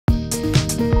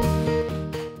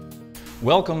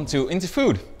Welcome to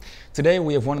IntoFood. Today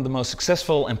we have one of the most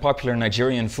successful and popular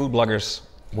Nigerian food bloggers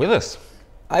with us.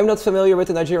 I'm not familiar with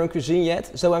the Nigerian cuisine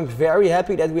yet, so I'm very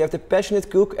happy that we have the passionate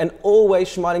cook and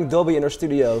always smiling Dobby in our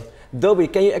studio. Dobby,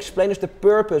 can you explain us the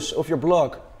purpose of your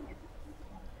blog?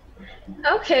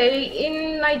 Okay,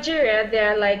 in Nigeria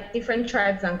there are like different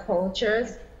tribes and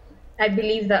cultures. I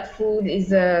believe that food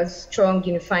is a strong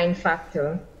unifying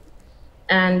factor.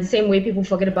 And the same way people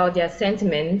forget about their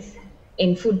sentiments,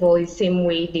 in football is the same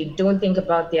way they don't think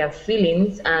about their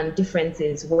feelings and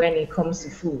differences when it comes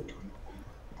to food.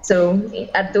 So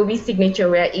at Dobby's signature,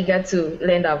 we are eager to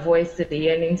lend our voice to the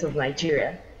yearnings of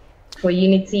Nigeria for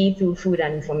unity through food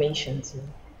and information too.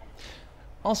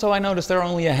 Also, I noticed there are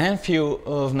only a handful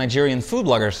of Nigerian food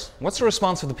bloggers. What's the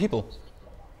response of the people?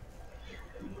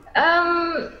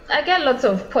 I get lots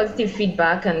of positive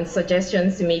feedback and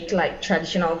suggestions to make like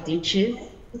traditional dishes.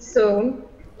 So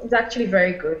it's actually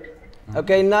very good.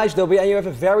 Okay, nice Dobby, and you have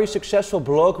a very successful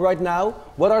blog right now.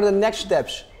 What are the next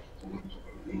steps?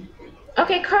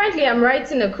 Okay, currently I'm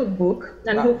writing a cookbook,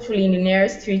 and hopefully in the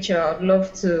nearest future I'd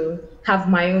love to have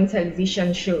my own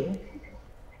television show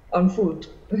on food.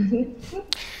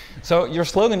 So your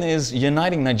slogan is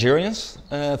uniting Nigerians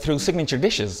through signature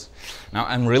dishes. Now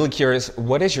I'm really curious,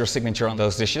 what is your signature on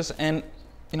those dishes, and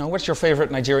what's your favorite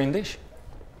Nigerian dish?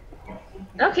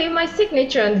 Okay, my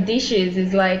signature on the dishes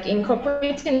is like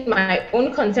incorporating my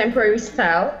own contemporary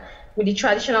style with the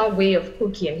traditional way of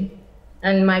cooking.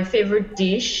 And my favorite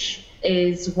dish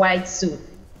is white soup.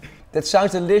 That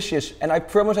sounds delicious, and I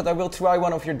promise that I will try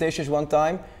one of your dishes one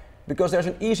time, because there's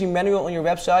an easy manual on your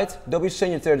website,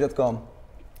 dobbysignature.com.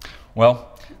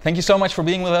 Well, thank you so much for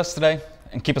being with us today,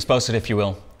 and keep us posted if you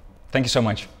will. Thank you so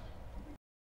much.